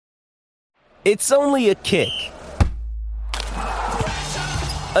It's only a kick,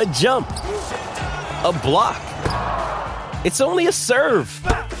 a jump, a block. It's only a serve.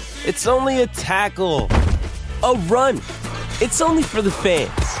 It's only a tackle, a run. It's only for the fans.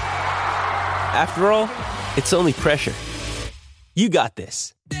 After all, it's only pressure. You got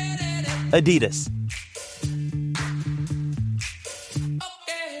this. Adidas.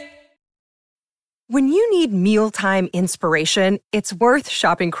 When you need mealtime inspiration, it's worth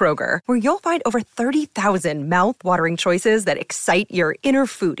shopping Kroger, where you'll find over 30,000 mouth-watering choices that excite your inner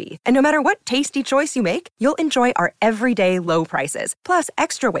foodie. And no matter what tasty choice you make, you'll enjoy our everyday low prices, plus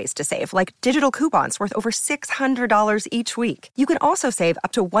extra ways to save, like digital coupons worth over $600 each week. You can also save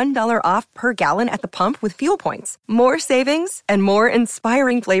up to $1 off per gallon at the pump with fuel points. More savings and more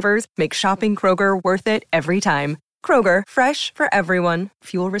inspiring flavors make shopping Kroger worth it every time. Kroger, fresh for everyone.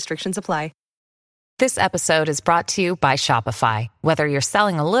 Fuel restrictions apply. This episode is brought to you by Shopify. Whether you're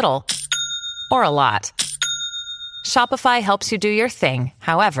selling a little or a lot, Shopify helps you do your thing,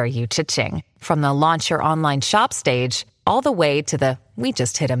 however you cha-ching. From the launch your online shop stage, all the way to the we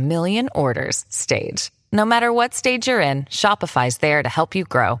just hit 1 million orders stage. No matter what stage you're in, Shopify's there to help you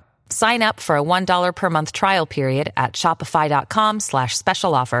grow. Sign up for a $1 per month trial period at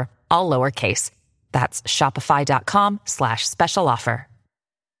shopify.com/special offer, all lowercase. That's shopify.com/special offer.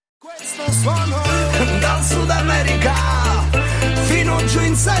 Questo suono dal Sud America fino giù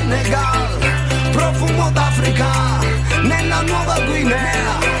in Senegal, profumo d'Africa nella Nuova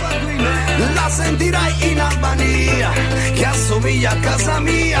Guinea, la sentirai in Albania che assomiglia a casa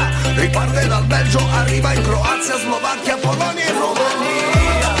mia, riparte dal Belgio, arriva in Croazia, Slovacchia, Polonia e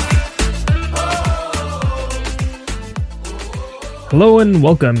Romania. Hello and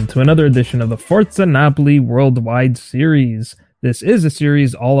welcome to another edition of the Forza Napoli Worldwide Series. This is a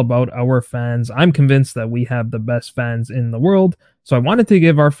series all about our fans. I'm convinced that we have the best fans in the world, so I wanted to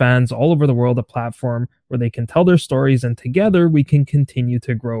give our fans all over the world a platform where they can tell their stories, and together we can continue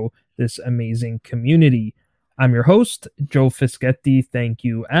to grow this amazing community. I'm your host, Joe Fischetti. Thank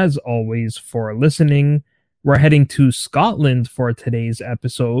you, as always, for listening. We're heading to Scotland for today's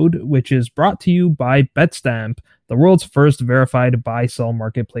episode, which is brought to you by Betstamp, the world's first verified buy-sell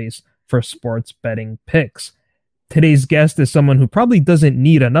marketplace for sports betting picks. Today's guest is someone who probably doesn't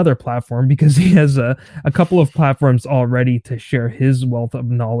need another platform because he has a couple of platforms already to share his wealth of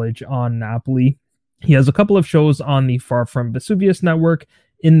knowledge on Napoli. He has a couple of shows on the Far From Vesuvius network,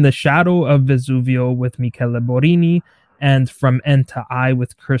 In the Shadow of Vesuvio with Michele Borini, and From End to Eye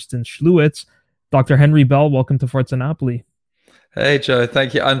with Kirsten Schluitz. Dr. Henry Bell, welcome to Forza Napoli. Hey, Joe.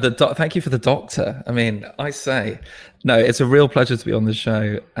 Thank you. Thank you for the doctor. I mean, I say, no, it's a real pleasure to be on the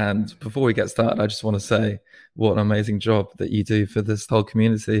show. And before we get started, I just want to say what an amazing job that you do for this whole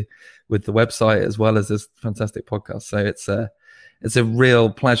community with the website as well as this fantastic podcast. So it's a real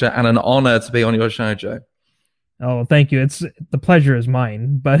pleasure and an honor to be on your show, Joe. Oh, thank you. The pleasure is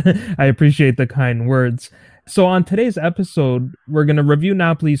mine, but I appreciate the kind words. So on today's episode, we're going to review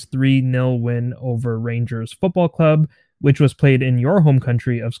Napoli's 3-0 win over Rangers Football Club, which was played in your home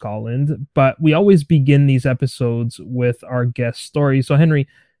country of Scotland. But we always begin these episodes with our guest story. So Henry,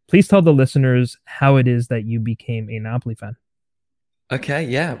 please tell the listeners how it is that you became a Napoli fan. Okay,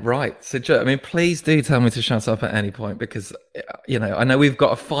 yeah, right. So Joe, I mean, please do tell me to shut up at any point because, I know we've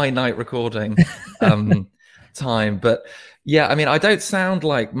got a finite recording time, but yeah, I mean, I don't sound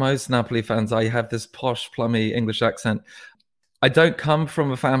like most Napoli fans. I have this posh, plummy English accent. I don't come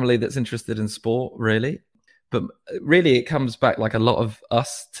from a family that's interested in sport, really. But really, it comes back like a lot of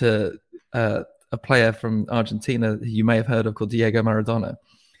us to a player from Argentina who you may have heard of called Diego Maradona.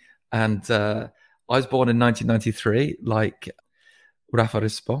 And I was born in 1993, like Rafa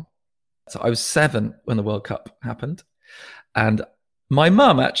Rispo. So I was 7 when the World Cup happened. And my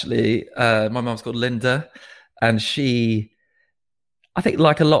mum, actually, my mum's called Linda. And she, I think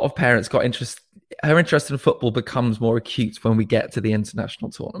like a lot of parents, her interest in football becomes more acute when we get to the international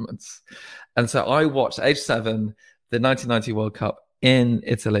tournaments. And so I watched, age 7, the 1990 World Cup in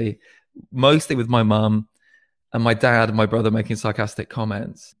Italy, mostly with my mum and my dad and my brother making sarcastic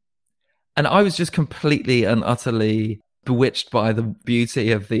comments. And I was just completely and utterly bewitched by the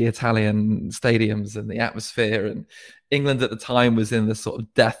beauty of the Italian stadiums and the atmosphere. And England at the time was in the sort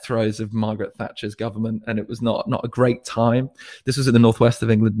of death throes of Margaret Thatcher's government, and it was not a great time. This was in the northwest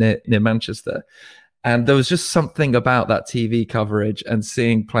of England near Manchester. And there was just something about that TV coverage and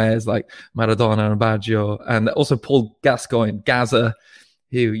seeing players like Maradona and Baggio and also Paul Gascoigne, Gazza,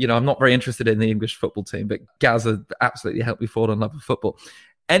 who, I'm not very interested in the English football team, but Gazza absolutely helped me fall in love with football.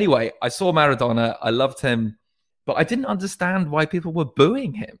 Anyway, I saw Maradona. I loved him, but I didn't understand why people were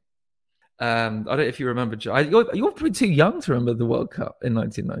booing him. I don't know if you remember, Joe. You're pretty too young to remember the World Cup in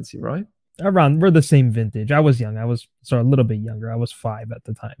 1990, right? Around, we're the same vintage. I was young. I was a little bit younger. I was 5 at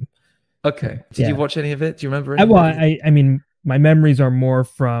the time. Okay. Did you watch any of it? Do you remember any well, of it? I mean, my memories are more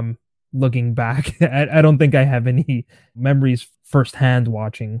from looking back. I don't think I have any memories firsthand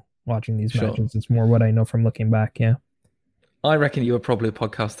watching these matches. It's more what I know from looking back. Yeah. I reckon you were probably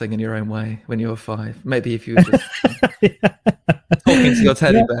podcasting in your own way when you were 5. Maybe if you were just talking to your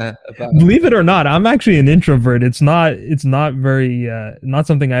teddy bear about. Believe it or not, I'm actually an introvert. It's not very not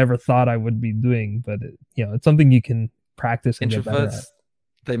something I ever thought I would be doing, but it's something you can practice and get better at.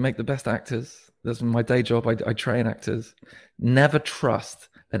 They make the best actors. That's my day job. I train actors. Never trust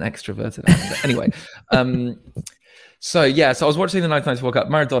an extroverted actor. Anyway, so I was watching the 1990 World Cup,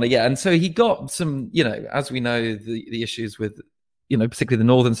 Maradona, and so he got some, as we know, the issues with, particularly the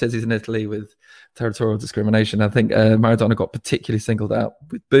northern cities in Italy with territorial discrimination. I think Maradona got particularly singled out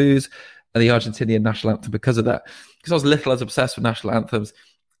with booze and the Argentinian national anthem because of that. Because I was little, I was obsessed with national anthems.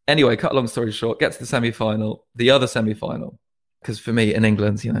 Anyway, cut a long story short, get to the semi-final, the other semi-final. Because for me, in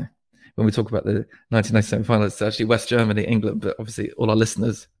England, when we talk about the 1990 semi-final, it's actually West Germany, England, but obviously all our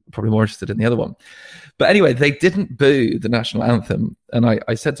listeners are probably more interested in the other one. But anyway, they didn't boo the national anthem. And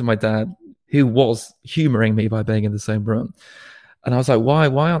I said to my dad, who was humoring me by being in the same room, and I was like,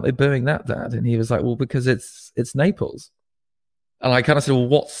 why aren't they booing that, Dad? And he was like, well, because it's Naples. And I kind of said, well,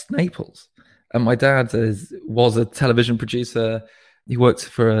 what's Naples? And my dad was a television producer. He worked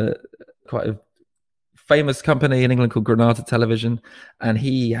for quite a famous company in England called Granada Television, and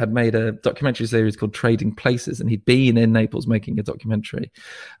he had made a documentary series called Trading Places, and he'd been in Naples making a documentary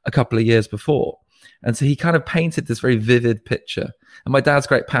a couple of years before. And so he kind of painted this very vivid picture. And my dad's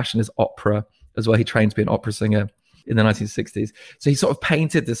great passion is opera as well. He trained to be an opera singer in the 1960s. So he sort of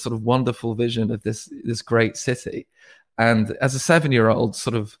painted this sort of wonderful vision of this great city. And as a 7-year-old,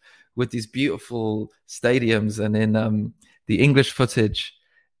 sort of with these beautiful stadiums, and in the English footage,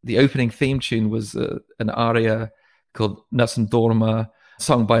 the opening theme tune was an aria called Nessun Dorma,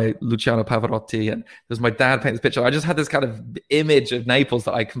 sung by Luciano Pavarotti. And it was my dad painting this picture. I just had this kind of image of Naples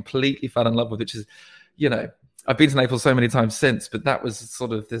that I completely fell in love with, which is, I've been to Naples so many times since, but that was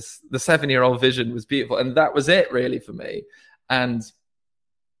sort of the 7-year-old vision was beautiful. And that was it really for me. And,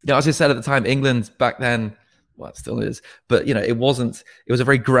 as I said at the time, England back then, well, it still is, but, it was a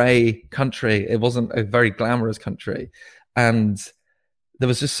very gray country. It wasn't a very glamorous country. And there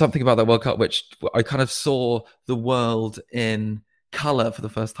was just something about that World Cup which I kind of saw the world in color for the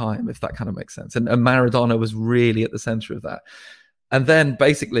first time, if that kind of makes sense. And Maradona was really at the center of that. And then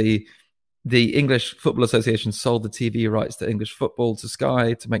basically the English Football Association sold the TV rights to English football to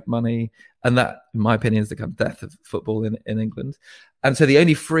Sky to make money. And that, in my opinion, is the kind of death of football in England. And so the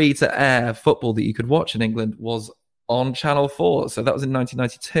only free to air football that you could watch in England was on Channel 4. So that was in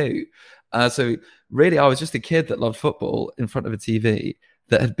 1992. So really, I was just a kid that loved football in front of a TV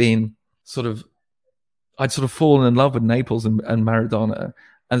that had been I'd sort of fallen in love with Naples and Maradona.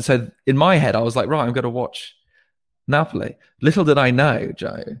 And so in my head, I was like, right, I'm going to watch Napoli. Little did I know,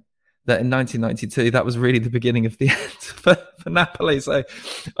 Joe, that in 1992, that was really the beginning of the end for Napoli. So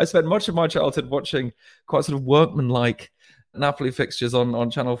I spent much of my childhood watching quite sort of workmanlike Napoli fixtures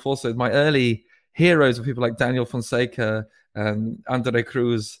on Channel 4. So my early heroes were people like Daniel Fonseca and Andre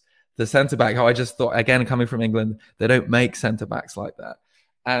Cruz, the centre-back, how I just thought, again, coming from England, they don't make centre-backs like that.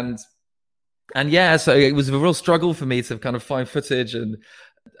 And so it was a real struggle for me to kind of find footage and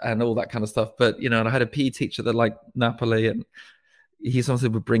all that kind of stuff. But, and I had a PE teacher that liked Napoli, and he sometimes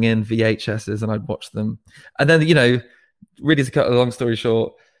would bring in VHSs and I'd watch them. And then, really to cut a long story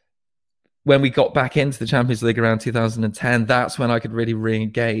short, when we got back into the Champions League around 2010, that's when I could really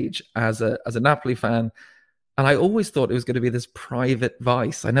re-engage as a Napoli fan. And I always thought it was going to be this private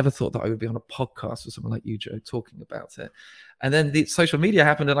vice. I never thought that I would be on a podcast with someone like you, Joe, talking about it. And then the social media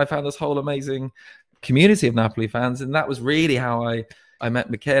happened, and I found this whole amazing community of Napoli fans. And that was really how I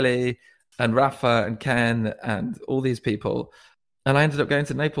met Michele and Rafa and Ken and all these people. And I ended up going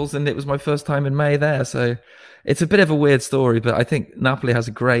to Naples, and it was my first time in May there. So it's a bit of a weird story, but I think Napoli has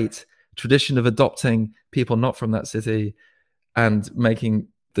a great tradition of adopting people not from that city and making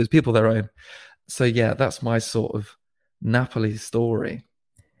those people their own. So yeah, that's my sort of Napoli story.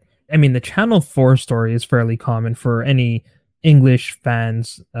 I mean, the Channel 4 story is fairly common for any English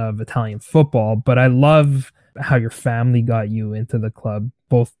fans of Italian football, but I love how your family got you into the club.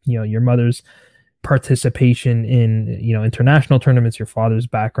 Both, your mother's participation in, international tournaments, your father's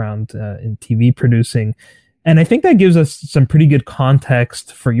background in TV producing. And I think that gives us some pretty good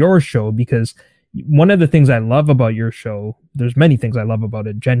context for your show, because one of the things I love about your show, there's many things I love about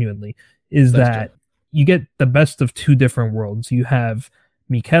it genuinely, is that you get the best of two different worlds. You have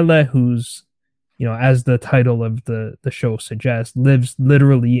Michele, who's, as the title of the show suggests, lives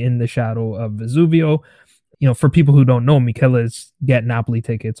literally in the shadow of Vesuvio. For people who don't know, Michele's Get Napoli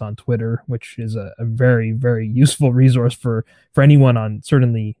tickets on Twitter, which is a very, very useful resource for anyone on,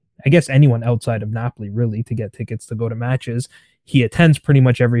 certainly, I guess anyone outside of Napoli, really, to get tickets to go to matches. He attends pretty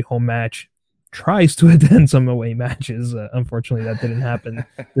much every home match, tries to attend some away matches. Unfortunately, that didn't happen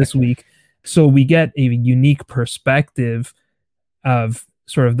this week. So we get a unique perspective of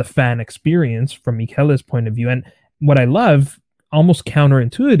sort of the fan experience from Michele's point of view. And what I love, almost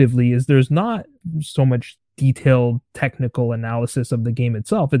counterintuitively, is there's not so much detailed technical analysis of the game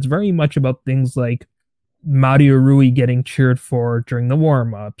itself. It's very much about things like Mario Rui getting cheered for during the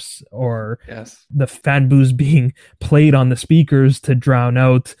warm-ups, or the fan boos being played on the speakers to drown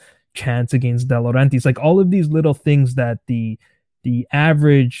out chants against De Laurentiis. Like all of these little things that the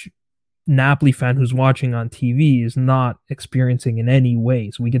average Napoli fan who's watching on TV is not experiencing in any way.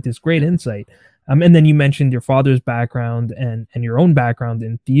 So we get this great insight. And then you mentioned your father's background and your own background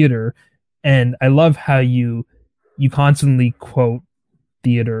in theater. And I love how you constantly quote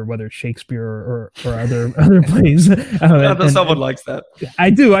theater, whether it's Shakespeare or other plays. Someone likes that.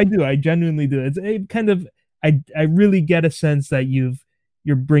 I do. I genuinely do. It kind of, I really get a sense that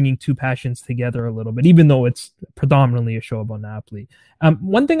you're bringing two passions together a little bit, even though it's predominantly a show about Napoli.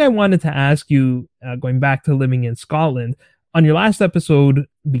 One thing I wanted to ask you, going back to living in Scotland, on your last episode,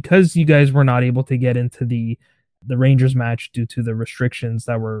 because you guys were not able to get into the Rangers match due to the restrictions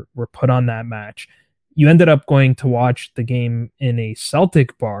that were put on that match, you ended up going to watch the game in a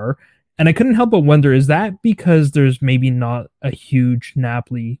Celtic bar. And I couldn't help but wonder, is that because there's maybe not a huge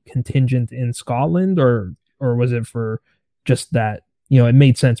Napoli contingent in Scotland, or was it for just that, it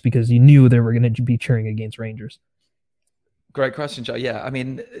made sense because you knew they were going to be cheering against Rangers? Great question, Joe. Yeah, I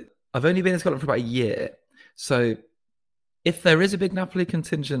mean, I've only been in Scotland for about a year. So if there is a big Napoli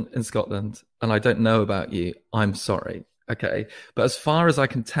contingent in Scotland and I don't know about you, I'm sorry. Okay. But as far as I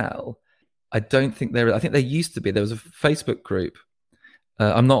can tell, I don't think there is. I think there used to be. There was a Facebook group.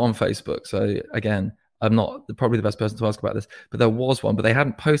 I'm not on Facebook. So again, I'm not probably the best person to ask about this, but there was one, but they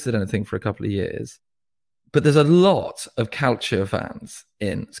hadn't posted anything for a couple of years. But there's a lot of Calcio fans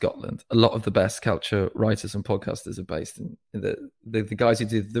in Scotland. A lot of the best Calcio writers and podcasters are based in the guys who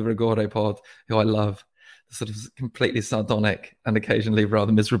do the Rigore pod, who I love, the sort of completely sardonic and occasionally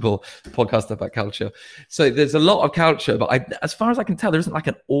rather miserable podcast about Calcio. So there's a lot of Calcio, but as far as I can tell, there isn't like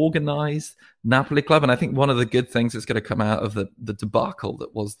an organized Napoli club. And I think one of the good things that's going to come out of the debacle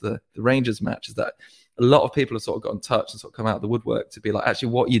that was the Rangers match is that a lot of people have sort of got in touch and sort of come out of the woodwork to be like, actually,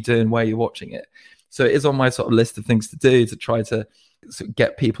 what are you doing? Where are you watching it? So it is on my sort of list of things to do to try to sort of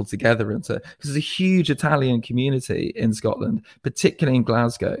get people together because there's a huge Italian community in Scotland, particularly in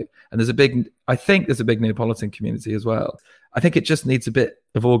Glasgow. And I think there's a big Neapolitan community as well. I think it just needs a bit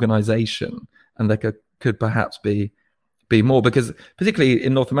of organization, and there could perhaps be more, because particularly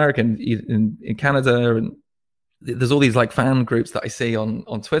in North America, in Canada, and there's all these like fan groups that I see on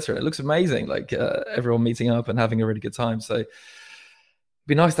Twitter, and it looks amazing. Like everyone meeting up and having a really good time. So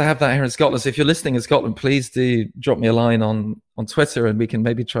be nice to have that here in Scotland. So if you're listening in Scotland, please do drop me a line on Twitter and we can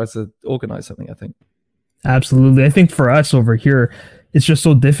maybe try to organize something, I think. Absolutely. I think for us over here, it's just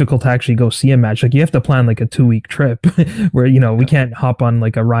so difficult to actually go see a match. Like you have to plan like a 2-week trip where, we can't hop on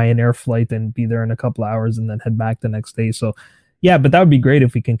like a Ryanair flight and be there in a couple of hours and then head back the next day. So yeah, but that would be great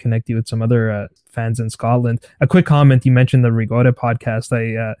if we can connect you with some other fans in Scotland. A quick comment. You mentioned the Rigore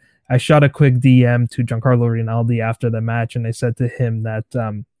podcast. I shot a quick DM to Giancarlo Rinaldi after the match, and I said to him that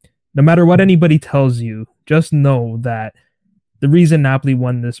no matter what anybody tells you, just know that the reason Napoli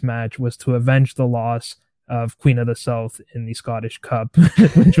won this match was to avenge the loss of Queen of the South in the Scottish Cup,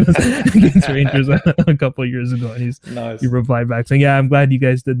 which was against Rangers a couple of years ago. And he replied back saying, "Yeah, I'm glad you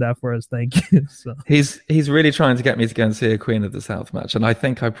guys did that for us. Thank you." So he's really trying to get me to go and see a Queen of the South match, and I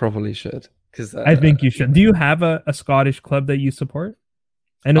think I probably should, because I think you should. Do you have a Scottish club that you support?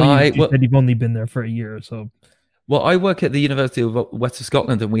 I know you said you've only been there for a year or so. Well, I work at the University of West of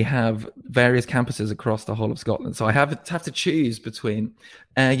Scotland, and we have various campuses across the whole of Scotland. So I have to choose between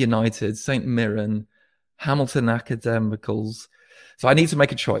Ayr United, St Mirren, Hamilton Academicals. So I need to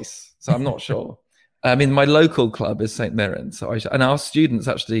make a choice. So I'm not sure. I mean, my local club is St Mirren. So and our students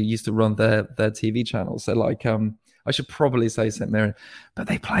actually used to run their TV channel. So like, I should probably say St Mirren, but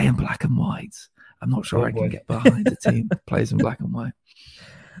they play in black and white. I'm not sure I can get behind a team that plays in black and white.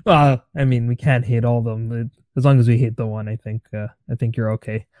 Well, I mean, we can't hate all of them. As long as we hate the one, I think you're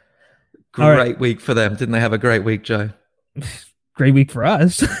okay. Great week for them. Didn't they have a great week, Joe? Great week for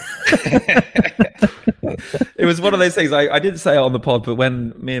us. It was one of those things. I didn't say it on the pod, but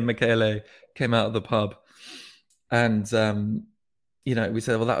when me and Michele came out of the pub and, we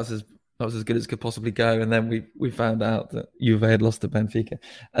said, well, that was that was as good as could possibly go. And then we found out that Juve had lost to Benfica,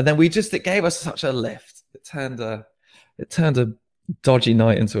 and then it gave us such a lift. It turned a dodgy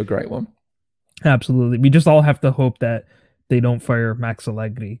night into a great one. Absolutely. We just all have to hope that they don't fire Max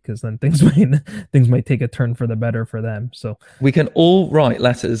Allegri, because then things might take a turn for the better for them. So we can all write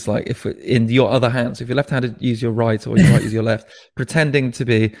letters like if in your other hand. So if you're left-handed, use your right, or your right use your left, pretending to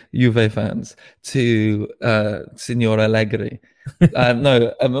be Juve fans to Signor Allegri.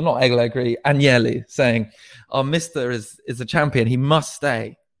 No, not Allegri, Agnelli, saying, "Our Mister is a champion. He must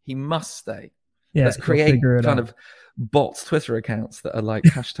stay. He must stay." Yeah, let's create kind of bots Twitter accounts that are like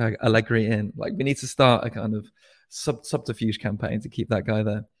hashtag Allegri in. Like we need to start a kind of subterfuge campaign to keep that guy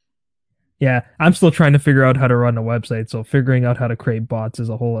there. Yeah, I'm still trying to figure out how to run a website, so figuring out how to create bots is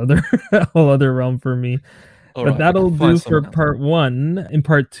a whole other realm for me. All but right, that'll do for part 1. In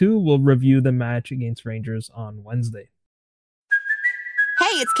part 2, we'll review the match against Rangers on Wednesday.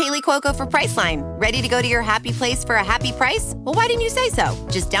 Hey, it's Kaylee Cuoco for Priceline. Ready to go to your happy place for a happy price? Well, why didn't you say so?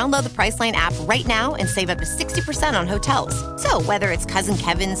 Just download the Priceline app right now and save up to 60% on hotels. So whether it's Cousin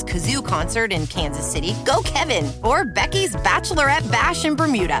Kevin's Kazoo Concert in Kansas City, go Kevin, or Becky's Bachelorette Bash in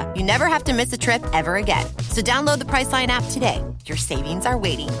Bermuda, you never have to miss a trip ever again. So download the Priceline app today. Your savings are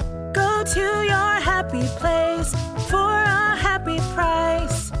waiting. Go to your happy place for a happy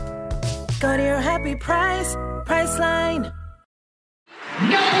price. Go to your happy price, Priceline.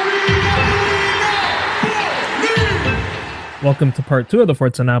 Welcome to part 2 of the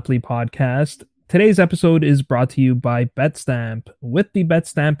Forza Napoli podcast. Today's episode is brought to you by BetStamp. With the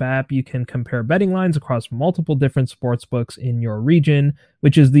BetStamp app, you can compare betting lines across multiple different sportsbooks in your region,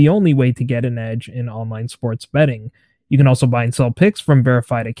 which is the only way to get an edge in online sports betting. You can also buy and sell picks from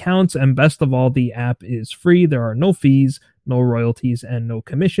verified accounts, and best of all, the app is free. There are no fees, no royalties, and no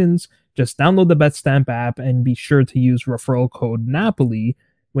commissions. Just download the BetStamp app and be sure to use referral code NAPOLI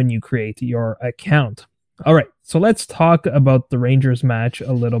when you create your account. All right, so let's talk about the Rangers match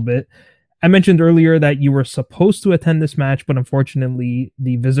a little bit. I mentioned earlier that you were supposed to attend this match, but unfortunately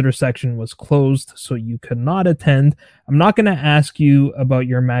the visitor section was closed, so you could not attend. I'm not going to ask you about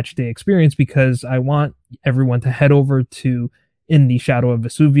your match day experience because I want everyone to head over to In the Shadow of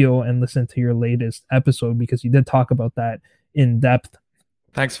Vesuvio and listen to your latest episode, because you did talk about that in depth.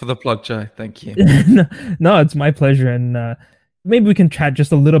 Thanks for the plug, Joe. Thank you. No, it's my pleasure. And maybe we can chat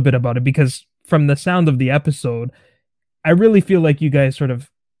just a little bit about it, because from the sound of the episode, I really feel like you guys sort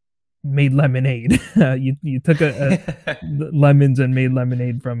of made lemonade. You took lemons and made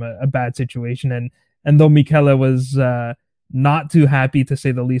lemonade from a bad situation. And though Michele was not too happy, to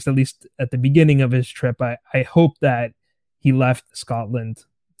say the least, at least at the beginning of his trip, I hope that he left Scotland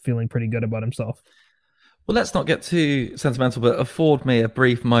feeling pretty good about himself. Well, let's not get too sentimental, but afford me a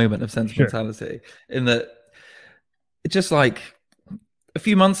brief moment of sentimentality. Sure. In that, just like a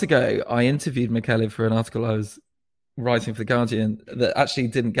few months ago, I interviewed Michele for an article I was writing for The Guardian that actually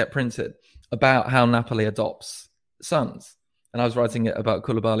didn't get printed, about how Napoli adopts sons. And I was writing it about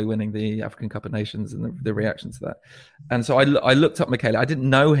Koulibaly winning the African Cup of Nations and the reaction to that. And so I looked up Michele. I didn't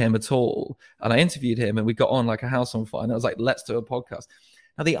know him at all. And I interviewed him and we got on like a house on fire. And I was like, let's do a podcast.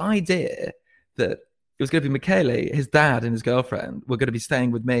 Now, the idea that it was going to be Michele, his dad and his girlfriend were going to be staying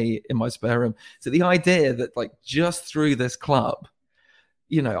with me in my spare room. So the idea that like just through this club,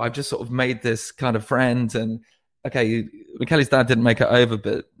 you know, I've just sort of made this kind of friend. And okay, Michele's dad didn't make it over,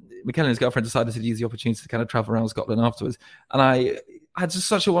 but Michele and his girlfriend decided to use the opportunity to kind of travel around Scotland afterwards. And I had just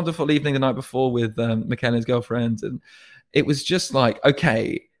such a wonderful evening the night before with Michele and his girlfriend. And it was just like,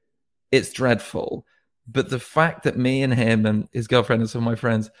 okay, it's dreadful. But the fact that me and him and his girlfriend and some of my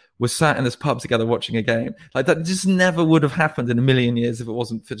friends were sat in this pub together watching a game, like that just never would have happened in a million years if it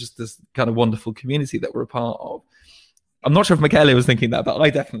wasn't for just this kind of wonderful community that we're a part of. I'm not sure if Michele was thinking that, but I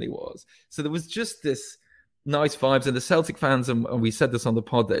definitely was. So there was just this nice vibes, and the Celtic fans, and we said this on the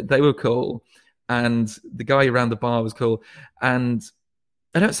pod, that they were cool, and the guy around the bar was cool. And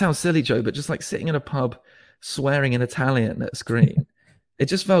I don't sound silly, Joe, but just like sitting in a pub swearing in Italian at a screen, it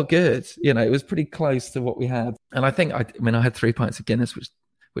just felt good. You know, it was pretty close to what we had. And I think, I had 3 pints of Guinness,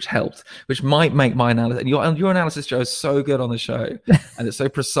 which helped, which might make my analysis, and your analysis, Joe, is so good on the show, and it's so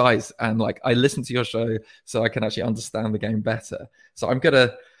precise. And like, I listen to your show so I can actually understand the game better. So I'm going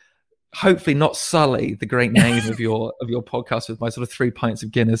to hopefully not sully the great name of your podcast with my sort of 3 pints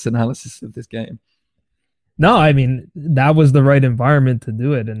of Guinness analysis of this game. No, I mean, that was the right environment to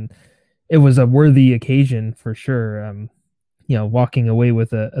do it, and it was a worthy occasion for sure. Walking away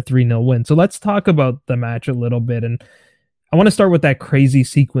with a 3-0 win. So let's talk about the match a little bit, and I want to start with that crazy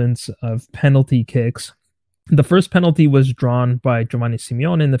sequence of penalty kicks. The first penalty was drawn by Giovanni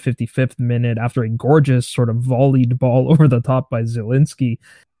Simeone in the 55th minute after a gorgeous sort of volleyed ball over the top by Zielinski.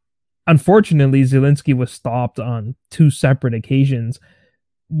 unfortunately, Zielinski was stopped on two separate occasions.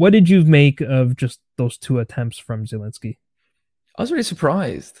 What did you make of just those two attempts from Zielinski? I was really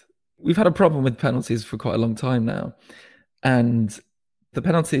surprised. We've had a problem with penalties for quite a long time now. And the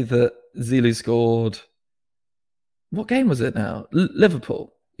penalty that Zilu scored, what game was it now?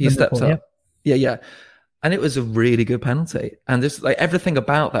 Liverpool. He stepped up. Yeah. And it was a really good penalty. And this, like, everything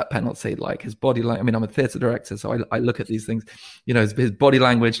about that penalty, like his body language. I mean, I'm a theatre director, so I look at these things, his body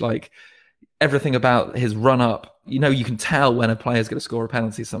language, like everything about his run up. You can tell when a player's going to score a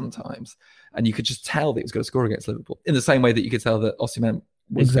penalty sometimes. And you could just tell that he was going to score against Liverpool in the same way that you could tell that Osimhen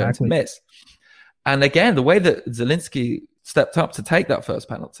was going to miss. And again, the way that Zielinski stepped up to take that first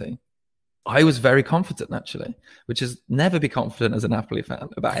penalty, I was very confident, actually, which is never be confident as a Napoli fan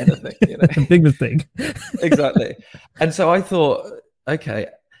about anything. Big mistake. Exactly. And so I thought, okay,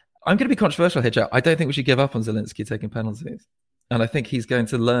 I'm going to be controversial here, Joe. I don't think we should give up on Zielinski taking penalties. And I think he's going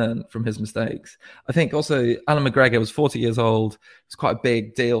to learn from his mistakes. I think also Alan McGregor was 40 years old. It's quite a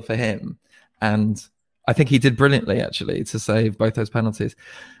big deal for him. And I think he did brilliantly, actually, to save both those penalties.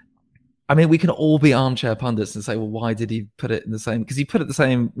 I mean, we can all be armchair pundits and say, well, why did he put it in the same? Because he put it the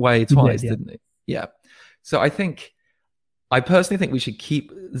same way twice, didn't he? Yeah. So I personally think we should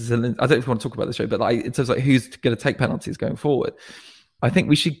keep Zielinski. I don't know if you want to talk about this show, but in terms of who's going to take penalties going forward, I think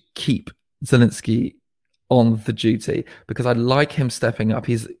we should keep Zielinski on the duty because I'd like him stepping up.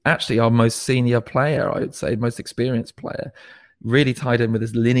 He's actually our most senior player, I would say, most experienced player. Really tied in with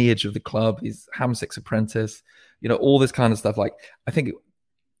his lineage of the club. He's Hamsik's apprentice, all this kind of stuff. Like, I think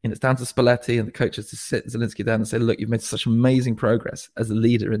it's down to Spalletti and the coaches to sit Zielinski down and say, look, you've made such amazing progress as a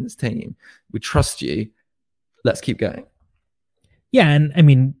leader in this team. We trust you. Let's keep going. Yeah, and I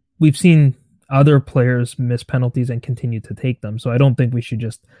mean, we've seen other players miss penalties and continue to take them. So I don't think we should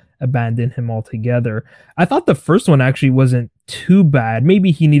just abandon him altogether. I thought the first one actually wasn't too bad.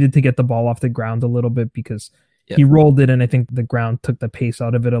 Maybe he needed to get the ball off the ground a little bit because he rolled it, and I think the ground took the pace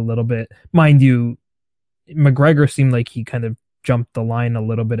out of it a little bit. Mind you, McGregor seemed like he kind of jumped the line a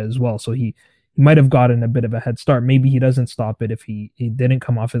little bit as well, so he might have gotten a bit of a head start. Maybe he doesn't stop it if he didn't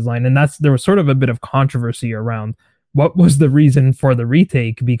come off his line, and there was sort of a bit of controversy around what was the reason for the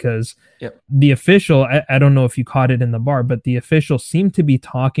retake, because the official, I don't know if you caught it in the bar, but the official seemed to be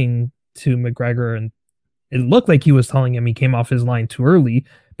talking to McGregor, and it looked like he was telling him he came off his line too early.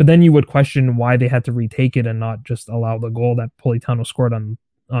 But then you would question why they had to retake it and not just allow the goal that Politano scored on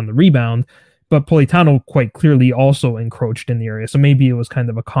the rebound. But Politano quite clearly also encroached in the area. So maybe it was kind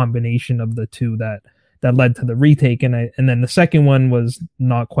of a combination of the two that led to the retake. And then the second one was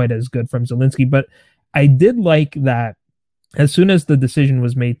not quite as good from Zielinski. But I did like that as soon as the decision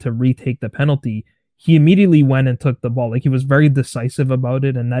was made to retake the penalty, he immediately went and took the ball. Like, he was very decisive about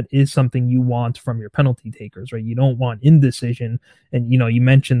it, and that is something you want from your penalty takers, right? You don't want indecision. And, you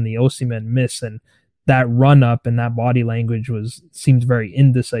mentioned the Osimhen miss, and that run up and that body language seemed very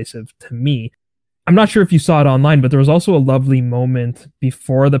indecisive to me. I'm not sure if you saw it online, but there was also a lovely moment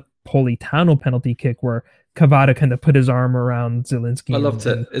before the Politano penalty kick where Cavada kind of put his arm around Zielinski. I loved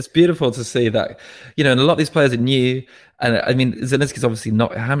it. It's beautiful to see that, and a lot of these players are new. And I mean, Zielinski's obviously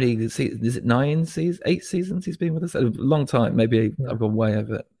not, how many seasons? Is it 8 seasons he's been with us? A long time. Maybe I've gone way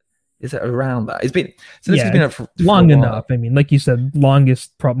over it. Is it around that? Zielinski's been for long enough. I mean, like you said,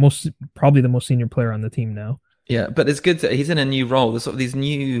 longest, probably the most senior player on the team now. Yeah, but it's good that he's in a new role. There's sort of these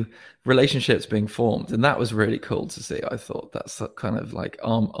new relationships being formed, and that was really cool to see. I thought that's kind of like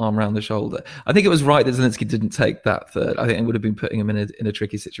arm around the shoulder. I think it was right that Zielinski didn't take that third. I think it would have been putting him in a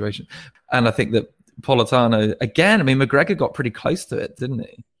tricky situation. And I think that Politano, again, I mean, McGregor got pretty close to it, didn't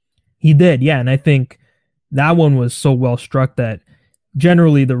he? He did, yeah. And I think that one was so well struck that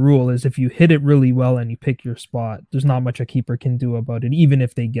generally the rule is if you hit it really well and you pick your spot, there's not much a keeper can do about it, even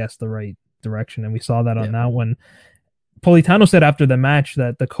if they guess the right direction. And we saw that on that one. Politano said after the match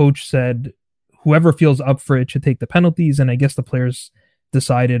that the coach said whoever feels up for it should take the penalties, and I guess the players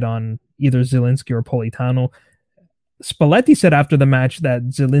decided on either Zielinski or Politano. Spalletti said after the match that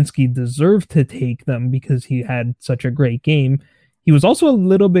Zielinski deserved to take them because he had such a great game. He was also a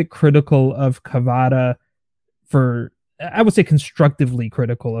little bit critical of Cavada for, I would say constructively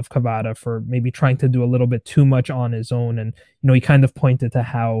critical of Cavada for maybe trying to do a little bit too much on his own. And, he kind of pointed to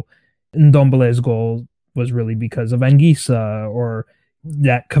how Ndombele's goal was really because of Anguissa, or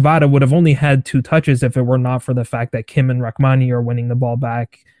that Cavada would have only had 2 touches if it were not for the fact that Kim and Rahmani are winning the ball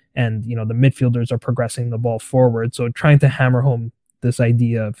back and, the midfielders are progressing the ball forward. So trying to hammer home this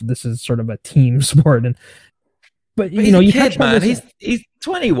idea of this is sort of a team sport. But he's a kid, man. He's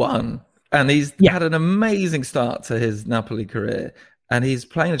 21 and he's had an amazing start to his Napoli career, and he's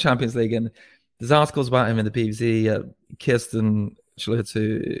playing the Champions League, and there's articles about him in the BBC. Kirsten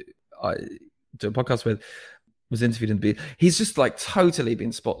Schlüter I do a podcast with was interviewed in the he's just like totally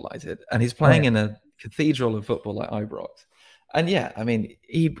been spotlighted, and he's playing in a cathedral of football like Ibrox. And yeah, I mean,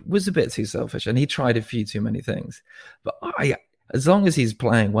 he was a bit too selfish and he tried a few too many things. But as long as he's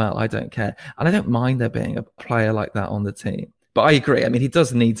playing well, I don't care. And I don't mind there being a player like that on the team. But I agree. I mean, he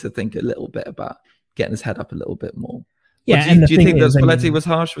does need to think a little bit about getting his head up a little bit more. Yeah. Do you think that Spalletti was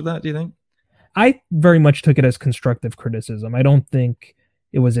harsh with that, do you think? I very much took it as constructive criticism. I don't think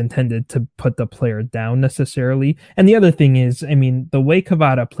it was intended to put the player down necessarily. And the other thing is, I mean, the way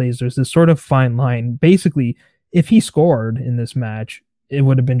Kvara plays, there's this sort of fine line. Basically, if he scored in this match, it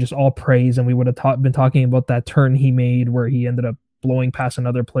would have been just all praise, and we would have been talking about that turn he made where he ended up blowing past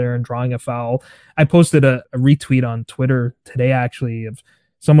another player and drawing a foul. I posted a retweet on Twitter today, actually, of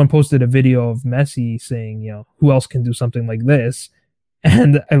someone posted a video of Messi saying, you know, who else can do something like this?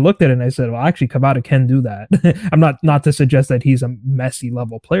 And I looked at it and I said, well, actually, Kvara can do that. I'm not to suggest that he's a Messi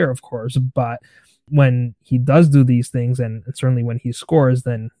level player, of course, but when he does do these things, and certainly when he scores,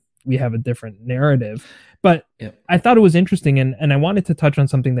 then we have a different narrative. But I thought it was interesting, and I wanted to touch on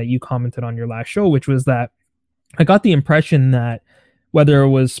something that you commented on your last show, which was that I got the impression that whether it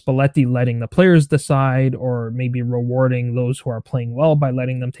was Spalletti letting the players decide or maybe rewarding those who are playing well by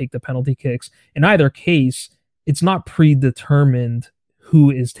letting them take the penalty kicks, in either case, it's not predetermined who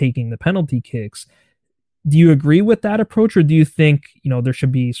is taking the penalty kicks. Do you agree with that approach, or do you think, you know, there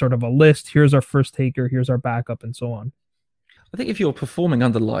should be sort of a list? Here's our first taker, here's our backup, and so on? I think if you're performing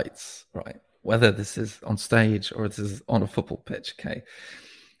under lights, right, whether this is on stage or this is on a football pitch, okay,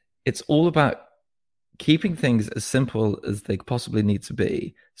 it's all about keeping things as simple as they possibly need to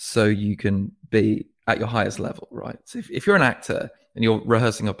be so you can be at your highest level, right? So if you're an actor and you're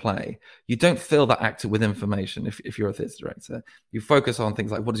rehearsing a play, you don't fill that actor with information. If you're a theatre director, you focus on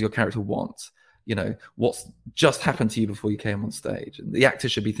things like, what does your character want? You know, what's just happened to you before you came on stage? And the actor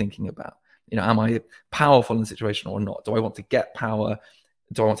should be thinking about, you know, am I powerful in the situation or not? Do I want to get power?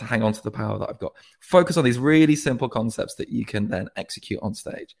 Do I want to hang on to the power that I've got? Focus on these really simple concepts that you can then execute on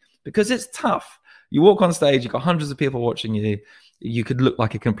stage, because it's tough. You walk on stage, you've got hundreds of people watching you. You could look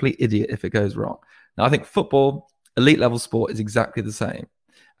like a complete idiot if it goes wrong. Now, I think football, elite level sport, is exactly the same.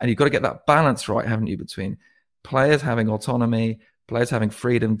 And you've got to get that balance right, haven't you, between players having autonomy, players having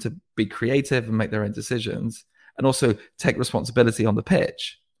freedom to be creative and make their own decisions, and also take responsibility on the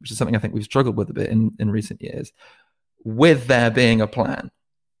pitch, which is something I think we've struggled with a bit in recent years, with there being a plan.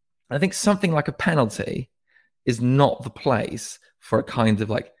 I think something like a penalty is not the place for a kind of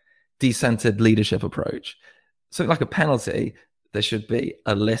like decentered leadership approach. Something like a penalty, there should be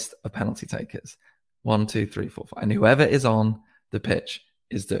a list of penalty takers. 1, 2, 3, 4, 5. And whoever is on the pitch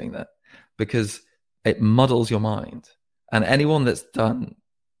is doing that, because it muddles your mind. And anyone that's done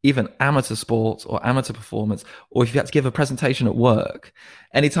even amateur sports or amateur performance, or if you had to give a presentation at work,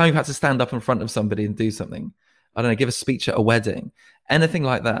 anytime you've had to stand up in front of somebody and do something, I don't know, give a speech at a wedding, anything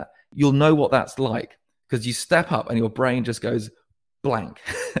like that, you'll know what that's like, because you step up and your brain just goes blank.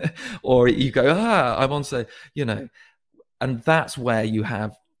 Or you go, I'm on, so, you know, and that's where you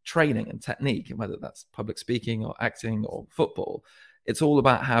have training and technique, and whether that's public speaking or acting or football, it's all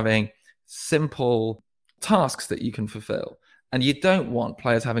about having simple tasks that you can fulfill. And you don't want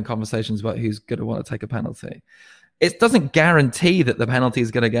players having conversations about who's going to want to take a penalty. It doesn't guarantee that the penalty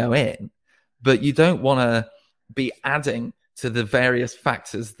is going to go in, but you don't want to be adding to the various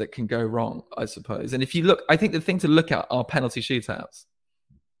factors that can go wrong, I suppose. And if you look, I think the thing to look at are penalty shootouts,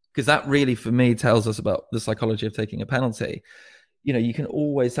 because that really, for me, tells us about the psychology of taking a penalty. You know, you can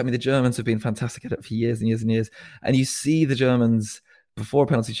always, I mean, the Germans have been fantastic at it for years and years and years. And you see the Germans before a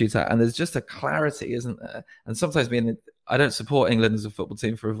penalty shootout, and there's just a clarity, isn't there? And sometimes I don't support England as a football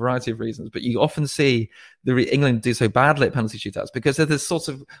team for a variety of reasons, but you often see England do so badly at penalty shootouts because there's this sort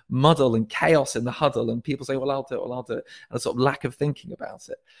of muddle and chaos in the huddle, and people say, well, I'll do it, and a sort of lack of thinking about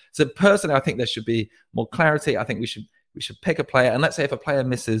it. So personally, I think there should be more clarity. I think we should pick a player, and let's say if a player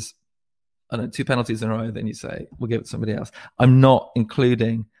misses, I don't know, 2 penalties in a row, then you say, we'll give it to somebody else. I'm not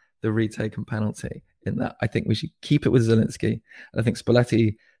including the retaken penalty in that. I think we should keep it with Zielinski. I think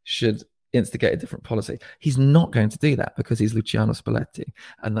Spalletti should instigate a different policy. He's not going to do that because he's Luciano Spalletti,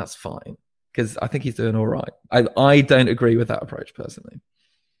 and that's fine, because I think he's doing all right. I don't agree with that approach personally.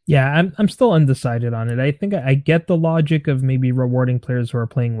 Yeah, I'm still undecided on it. I think I get the logic of maybe rewarding players who are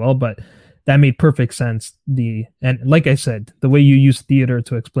playing well, but that made perfect sense. And like I said, the way you use theater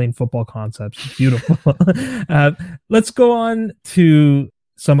to explain football concepts is beautiful. Let's go on to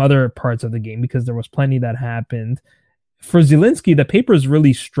some other parts of the game, because there was plenty that happened. For Zielinski, the papers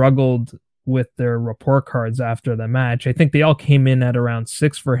really struggled with their report cards after the match. I think they all came in at around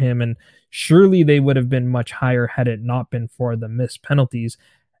 6 for him, and surely they would have been much higher had it not been for the missed penalties.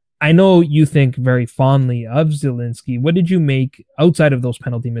 I know you think very fondly of Zielinski. What did you make, outside of those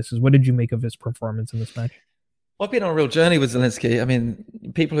penalty misses, what did you make of his performance in this match? Well, I've been on a real journey with Zielinski. I mean,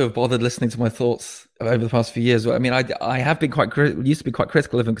 people who have bothered listening to my thoughts over the past few years, I mean, I have been used to be quite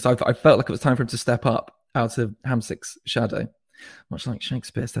critical of him because I felt like it was time for him to step up out of Hamsik's shadow, much like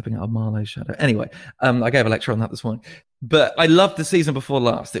Shakespeare stepping out of Marlowe's shadow. Anyway, I gave a lecture on that this morning. But I loved the season before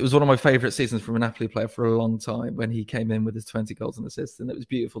last. It was one of my favourite seasons from a Napoli player for a long time when he came in with his 20 goals and assists, and it was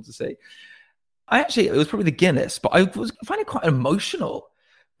beautiful to see. It was probably the Guinness, but I was finding it quite emotional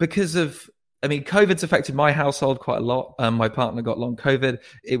because of, I mean, COVID's affected my household quite a lot. My partner got long COVID.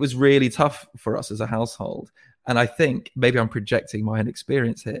 It was really tough for us as a household. And I think maybe I'm projecting my own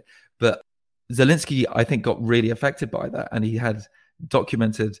experience here, but Zielinski, I think, got really affected by that. And he had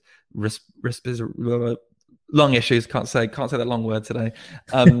documented lung issues. Can't say that long word today.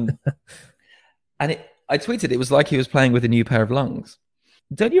 And I tweeted, it was like he was playing with a new pair of lungs.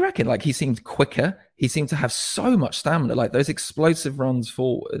 Don't you reckon? Like, he seemed quicker. He seemed to have so much stamina, like those explosive runs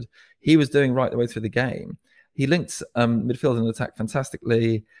forward. He was doing right the way through the game. He linked midfield and attack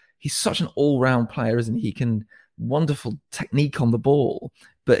fantastically. He's such an all-round player, isn't he? He can wonderful technique on the ball,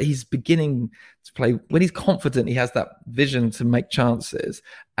 but he's beginning to play. When he's confident, he has that vision to make chances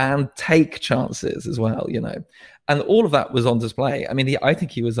and take chances as well, you know. And all of that was on display. I mean, I think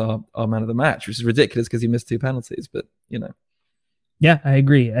he was our man of the match, which is ridiculous because he missed 2 penalties, but, you know. Yeah, I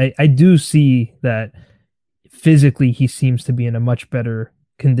agree. I do see that physically he seems to be in a much better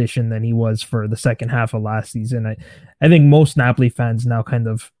condition than he was for the second half of last season. I think most Napoli fans now kind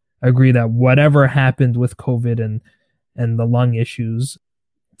of agree that whatever happened with COVID and the lung issues,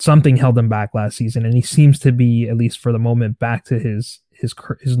 something held him back last season, and he seems to be, at least for the moment, back to his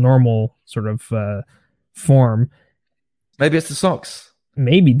normal sort of form. Maybe it's the socks.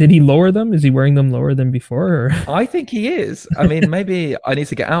 Maybe. Did he lower them? Is he wearing them lower than before? Or? I think he is. I mean, maybe I need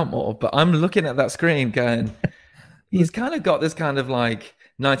to get out more, but I'm looking at that screen going, he's kind of got this kind of like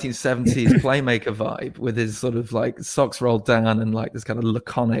 1970s playmaker vibe with his sort of like socks rolled down and like this kind of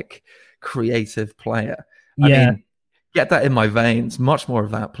laconic, creative player. I mean, get that in my veins. Much more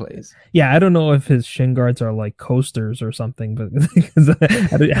of that, please. Yeah, I don't know if his shin guards are like coasters or something, but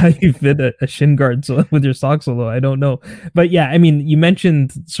how you fit a shin guard with your socks so low, I don't know. But yeah, I mean, you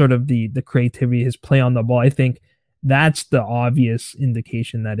mentioned sort of the creativity, his play on the ball. I think that's the obvious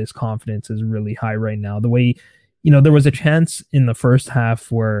indication that his confidence is really high right now. The way, you know, there was a chance in the first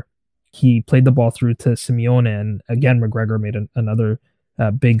half where he played the ball through to Simeone, and again, McGregor made another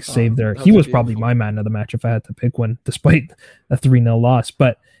big save there. He was probably my man of the match if I had to pick one, despite a 3-0 loss.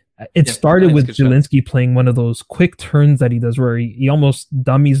 But it started with Zielinski playing one of those quick turns that he does where he almost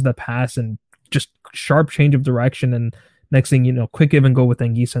dummies the pass and just sharp change of direction. And next thing you know, quick give and go with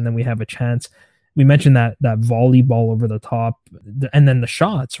Anguissa, and then we have a chance. We mentioned that volley ball over the top, and then the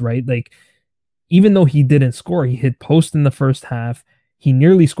shots, right? Like, even though he didn't score, he hit post in the first half. He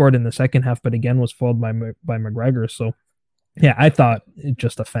nearly scored in the second half, but again was foiled by McGregor. So yeah, I thought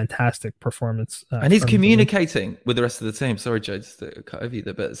just a fantastic performance. And he's communicating with the rest of the team. Sorry, Joe, just to cut over you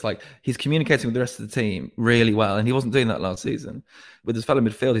there, but it's like he's communicating with the rest of the team really well. And he wasn't doing that last season. With his fellow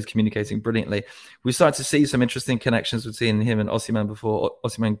midfield, he's communicating brilliantly. We started to see some interesting connections between him and Osimhen before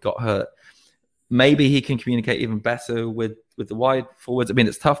Osimhen got hurt. Maybe he can communicate even better with the wide forwards. I mean,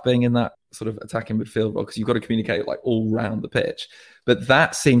 it's tough being in that sort of attacking midfield role because you've got to communicate like all round the pitch. But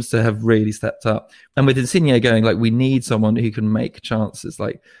that seems to have really stepped up. And with Insigne going, like, we need someone who can make chances,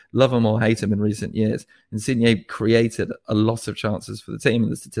 like, love him or hate him in recent years. Insigne created a lot of chances for the team,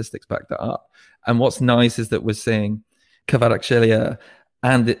 and the statistics back that up. And what's nice is that we're seeing Kvaratskhelia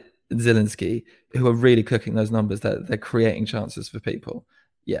and Zielinski, who are really cooking those numbers. They're creating chances for people.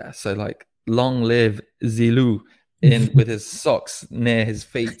 Yeah, so like, long live Zilou with his socks near his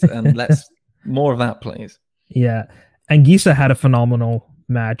feet, and let's more of that, please. Yeah. Anguissa had a phenomenal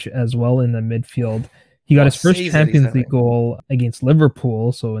match as well in the midfield. He got his first Champions League goal against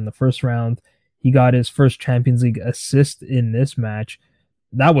Liverpool. So in the first round, he got his first Champions League assist in this match.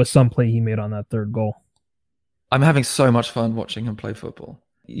 That was some play he made on that third goal. I'm having so much fun watching him play football.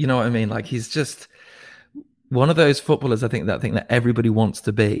 You know what I mean? Like, he's just one of those footballers, I think that everybody wants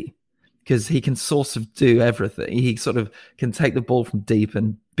to be, because he can sort of do everything. He sort of can take the ball from deep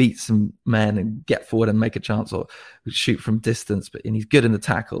and beat some men and get forward and make a chance, or shoot from distance. And he's good in the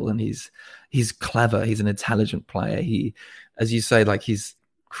tackle, and he's clever. He's an intelligent player. He, as you say, like, he's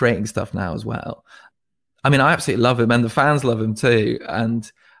creating stuff now as well. I mean, I absolutely love him, and the fans love him too.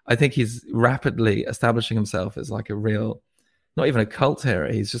 And I think he's rapidly establishing himself as like a real, not even a cult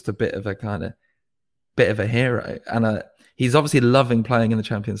hero. He's just a bit of a hero. And he's obviously loving playing in the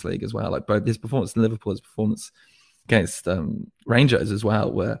Champions League as well. Like, both his performance in Liverpool, his performance against Rangers as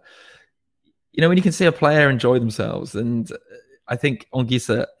well, where, when you can see a player enjoy themselves, and I think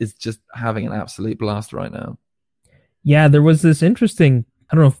Anguissa is just having an absolute blast right now. Yeah, there was this interesting,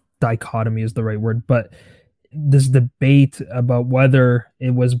 I don't know if dichotomy is the right word, but this debate about whether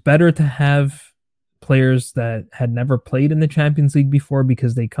it was better to have players that had never played in the Champions League before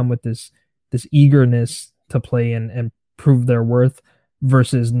because they come with this eagerness to play and prove their worth,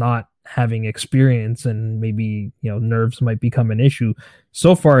 versus not having experience and maybe nerves might become an issue.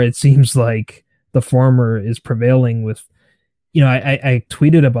 So far it seems like the former is prevailing with, I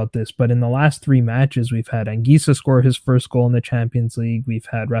tweeted about this, but in the last 3 matches, we've had Anguissa score his first goal in the Champions League. We've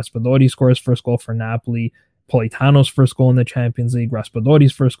had Raspadori score his first goal for Napoli, Politano's first goal in the Champions League,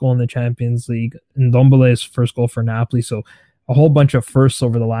 Raspadori's first goal in the Champions League, and Ndombele's first goal for Napoli. So a whole bunch of firsts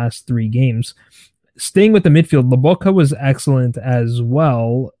over the last 3 games. Staying with the midfield, Lobotka was excellent as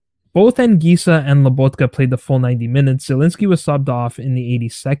well. Both Anguissa and Lobotka played the full 90 minutes. Zielinski was subbed off in the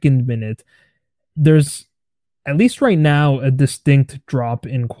 82nd minute. There's, at least right now, a distinct drop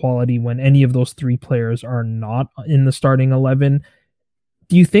in quality when any of those 3 players are not in the starting 11.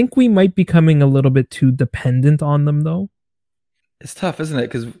 Do you think we might be becoming a little bit too dependent on them, though? It's tough, isn't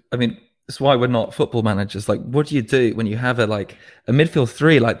it? Because, it's why we're not football managers. Like, what do you do when you have a midfield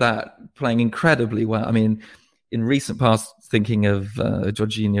 3 like that playing incredibly well? In recent past, thinking of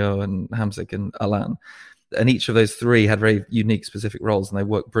Jorginho and Hamsik and Alan, and each of those 3 had very unique, specific roles, and they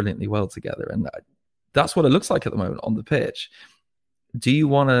worked brilliantly well together. And that's what it looks like at the moment on the pitch. Do you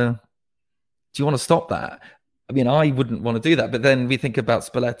want to stop that? I wouldn't want to do that. But then we think about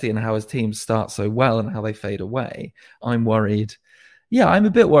Spalletti and how his teams start so well and how they fade away. I'm worried. Yeah, I'm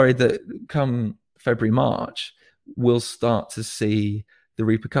a bit worried that come February, March, we'll start to see the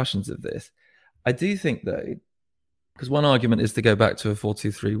repercussions of this. I do think, though, because one argument is to go back to a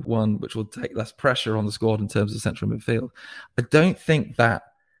 4-2-3-1, which will take less pressure on the squad in terms of central midfield. I don't think that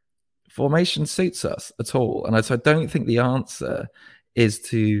formation suits us at all. And so I don't think the answer is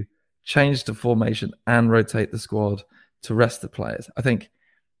to change the formation and rotate the squad to rest the players. I think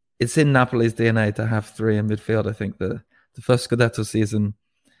it's in Napoli's DNA to have 3 in midfield. I think the first Scudetto season,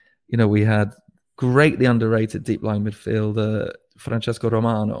 we had greatly underrated deep line midfielder Francesco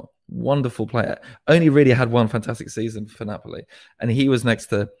Romano, wonderful player. Only really had one fantastic season for Napoli. And he was next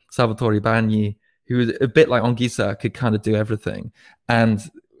to Salvatore Bagni, who was a bit like Anguissa, could kind of do everything. And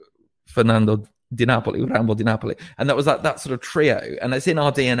Fernando Di Napoli, Rambo Di Napoli. And that was that sort of trio. And it's in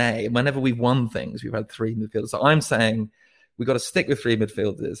our DNA. Whenever we've won things, we've had 3 midfielders. So I'm saying we've got to stick with 3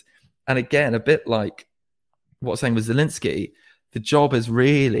 midfielders. And again, a bit like what I was saying with Zielinski, the job is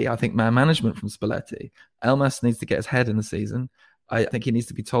really, I think, man management from Spalletti. Elmas needs to get his head in the season. I think he needs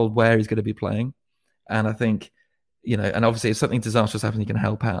to be told where he's going to be playing. And I think, and obviously if something disastrous happens, he can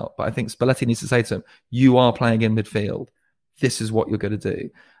help out. But I think Spalletti needs to say to him, you are playing in midfield. This is what you're going to do.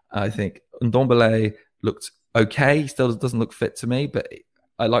 I think Ndombele looked okay. He still doesn't look fit to me, but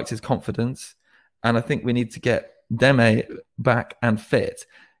I liked his confidence. And I think we need to get Deme back and fit.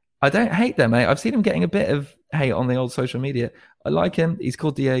 I don't hate Deme. I've seen him getting a bit of hate on the old social media. I like him. He's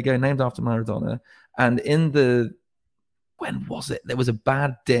called Diego, named after Maradona. And when was it? There was a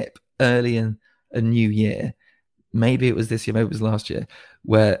bad dip early in a new year. Maybe it was this year, maybe it was last year,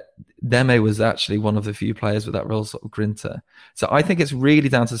 where Deme was actually one of the few players with that real sort of grinter. So I think it's really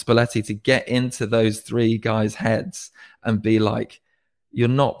down to Spalletti to get into those 3 guys' heads and be like, you're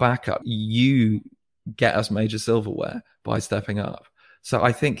not backup. You get us major silverware by stepping up. So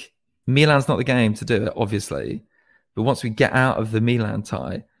I think Milan's not the game to do it, obviously. But once we get out of the Milan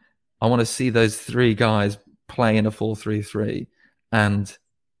tie, I want to see those 3 guys play in a 4-3-3. And,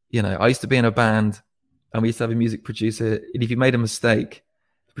 I used to be in a band and we used to have a music producer. And if you made a mistake,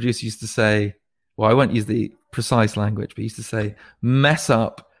 the producer used to say, well, I won't use the precise language, but he used to say, mess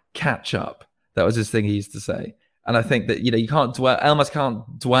up, catch up. That was his thing he used to say. And I think that, you can't Elmas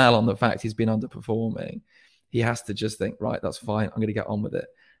can't dwell on the fact he's been underperforming. He has to just think, right, that's fine. I'm going to get on with it.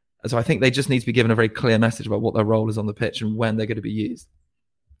 And so I think they just need to be given a very clear message about what their role is on the pitch and when they're going to be used.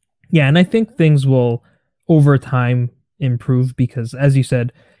 Yeah, and I think things will, over time, improve because, as you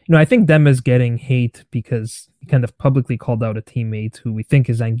said, I think Dema's getting hate because he kind of publicly called out a teammate who we think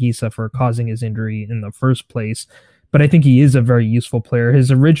is Anguissa for causing his injury in the first place. But I think he is a very useful player.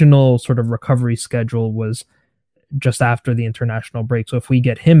 His original sort of recovery schedule was just after the international break. So if we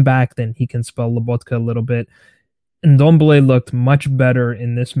get him back, then he can spell Lobotka a little bit. And Ndombele looked much better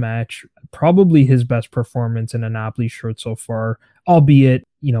in this match, probably his best performance in a Napoli shirt so far, albeit,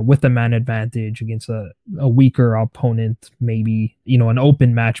 with the man advantage against a weaker opponent, maybe, an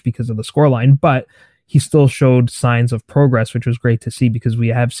open match because of the scoreline. But he still showed signs of progress, which was great to see because we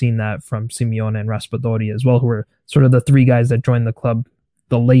have seen that from Simeone and Raspadori as well, who were sort of the three guys that joined the club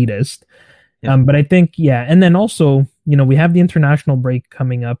the latest. Yeah. But I think, and then also, we have the international break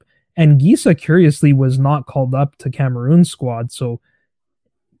coming up, and Gisa, curiously, was not called up to Cameroon squad, so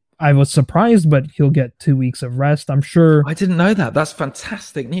I was surprised, but he'll get 2 weeks of rest. I'm sure. I didn't know that. That's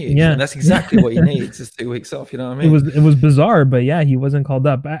fantastic news. Yeah. And that's exactly what he needs is 2 weeks off. You know what I mean? It was bizarre, but yeah, he wasn't called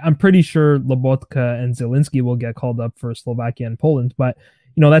up. I'm pretty sure Lobotka and Zielinski will get called up for Slovakia and Poland, but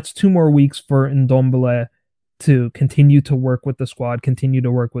that's 2 more weeks for Ndombele to continue to work with the squad, continue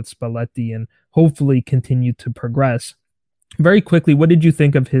to work with Spalletti, and hopefully continue to progress. Very quickly, what did you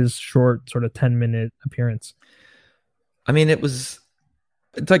think of his short sort of 10-minute appearance? I mean,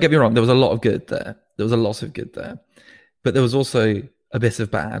 don't get me wrong, there was a lot of good there. There was a lot of good there. But there was also a bit of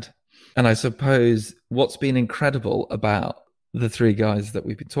bad. And I suppose what's been incredible about the 3 guys that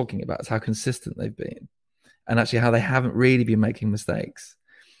we've been talking about is how consistent they've been. And actually how they haven't really been making mistakes.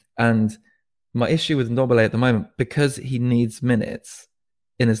 And my issue with Ndombele at the moment, because he needs minutes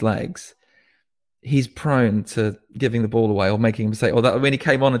in his legs, he's prone to giving the ball away or making a mistake. Or that when he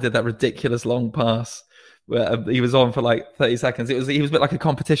came on and did that ridiculous long pass where he was on for like 30 seconds. He was a bit like a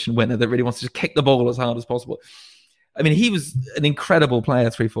competition winner that really wants to just kick the ball as hard as possible. I mean, he was an incredible player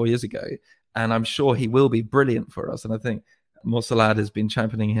 3-4 years ago, and I'm sure he will be brilliant for us. And I think Mossalad has been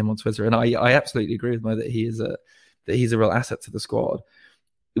championing him on Twitter, and I absolutely agree with Mo that he's a real asset to the squad.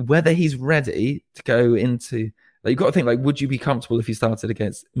 Whether he's ready to go into, you've got to think, would you be comfortable if he started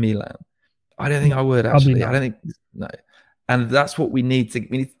against Milan? I don't think I would, actually. I don't think, no. And that's what we need to.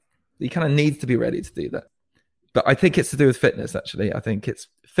 He kind of needs to be ready to do that. But I think it's to do with fitness, actually. I think it's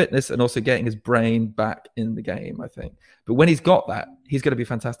fitness and also getting his brain back in the game, I think. But when he's got that, he's going to be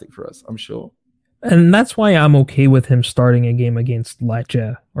fantastic for us, I'm sure. And that's why I'm okay with him starting a game against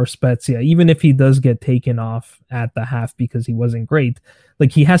Lecce or Spezia, even if he does get taken off at the half because he wasn't great.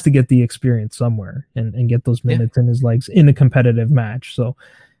 He has to get the experience somewhere and get those minutes in his legs in a competitive match. So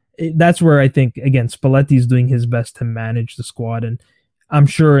that's where I think, again, Spalletti's doing his best to manage the squad. And I'm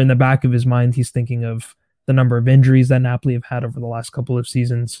sure in the back of his mind, he's thinking of the number of injuries that Napoli have had over the last couple of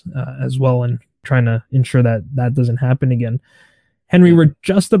seasons as well, and trying to ensure that that doesn't happen again. Henry, we're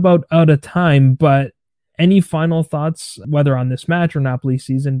just about out of time, but any final thoughts, whether on this match or Napoli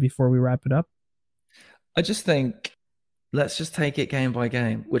season, before we wrap it up? I just think let's just take it game by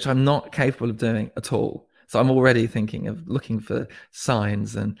game, which I'm not capable of doing at all. So I'm already thinking of looking for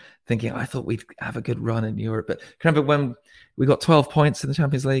signs and thinking, I thought we'd have a good run in Europe. But remember when we got 12 points in the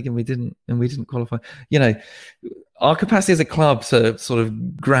Champions League and we didn't qualify? Our capacity as a club to sort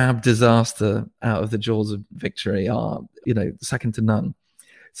of grab disaster out of the jaws of victory are, second to none.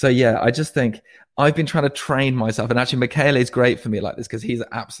 So yeah, I just think I've been trying to train myself, and actually Michele is great for me like this because he's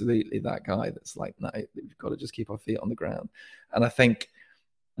absolutely that guy that's like, no, we've got to just keep our feet on the ground. And I think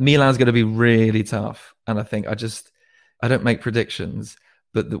Milan's going to be really tough. And I think I don't make predictions,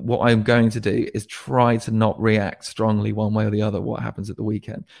 but what I'm going to do is try to not react strongly one way or the other what happens at the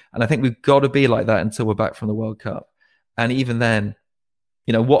weekend. And I think we've got to be like that until we're back from the World Cup. And even then,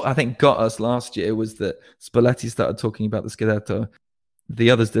 what I think got us last year was that Spalletti started talking about the Scudetto. The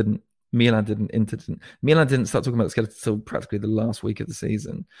others didn't. Milan didn't. Inter didn't. Milan didn't start talking about the Scudetto until practically the last week of the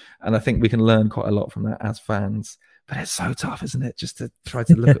season. And I think we can learn quite a lot from that as fans. But it's so tough, isn't it? Just to try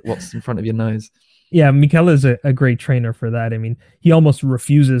to look at what's in front of your nose. Yeah, Michele is a great trainer for that. I mean, he almost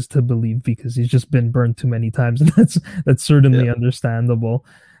refuses to believe because he's just been burned too many times. And that's certainly understandable.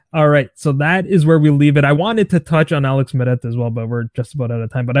 All right, so that is where we leave it. I wanted to touch on Alex Meret as well, but we're just about out of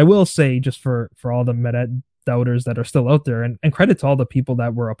time. But I will say, just for all the Meret doubters that are still out there, and credit to all the people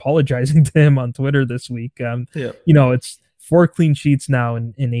that were apologizing to him on Twitter this week. It's 4 clean sheets now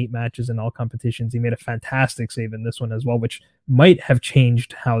in 8 matches in all competitions. He made a fantastic save in this one as well, which might have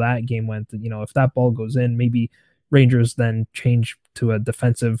changed how that game went. If that ball goes in, maybe Rangers then change to a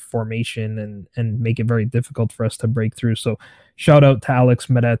defensive formation and make it very difficult for us to break through. So shout out to Alex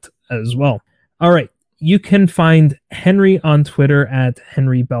Meret as well. All right. You can find Henry on Twitter at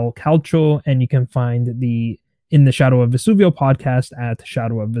Henry Bell Calcio, and you can find the In the Shadow of Vesuvio podcast at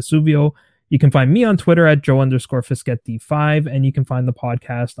Shadow of Vesuvio. You can find me on Twitter at Joe_Fischetti5, and you can find the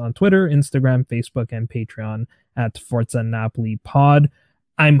podcast on Twitter, Instagram, Facebook, and Patreon at Forza Napoli Pod.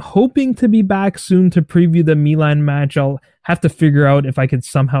 I'm hoping to be back soon to preview the Milan match. I'll have to figure out if I could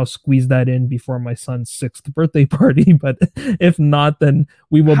somehow squeeze that in before my son's 6th birthday party. But if not, then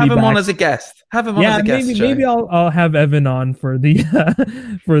we will have be back. Have him on as a guest. Have him on as a guest. Maybe I'll have Evan on for the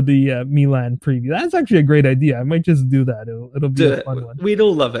Milan preview. That's actually a great idea. I might just do that. It'll be a fun one. We'd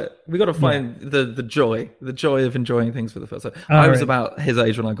all love it. We got to find the joy of enjoying things for the first time. I was about his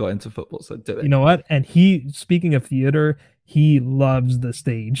age when I got into football, so do it. You know what? And speaking of theater, he loves the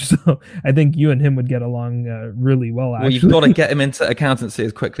stage, so I think you and him would get along really well. Actually. Well, you've got to get him into accountancy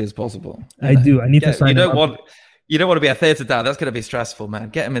as quickly as possible. I do. I need to sign him up. You don't want to be a theatre dad. That's going to be stressful, man.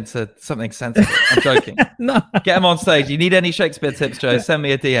 Get him into something sensible. I'm joking. No. Get him on stage. You need any Shakespeare tips, Joe? Send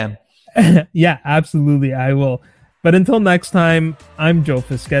me a DM. Yeah, absolutely. I will. But until next time, I'm Joe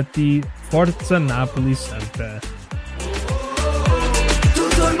Fischetti. Forza Napoli sempre.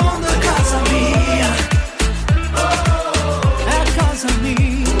 Tutto il mondo è casa mia. È casa mia.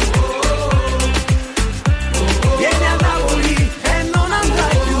 Vieni a Napoli e non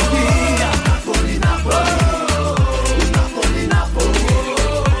andrai più via. Napoli, Napoli. Napoli, Napoli.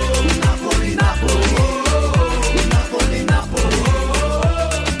 Napoli, Napoli. Napoli, Napoli.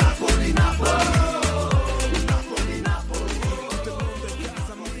 Napoli, Napoli.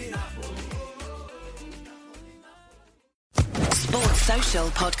 Napoli, Napoli. Sports Social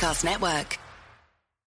Podcast Network.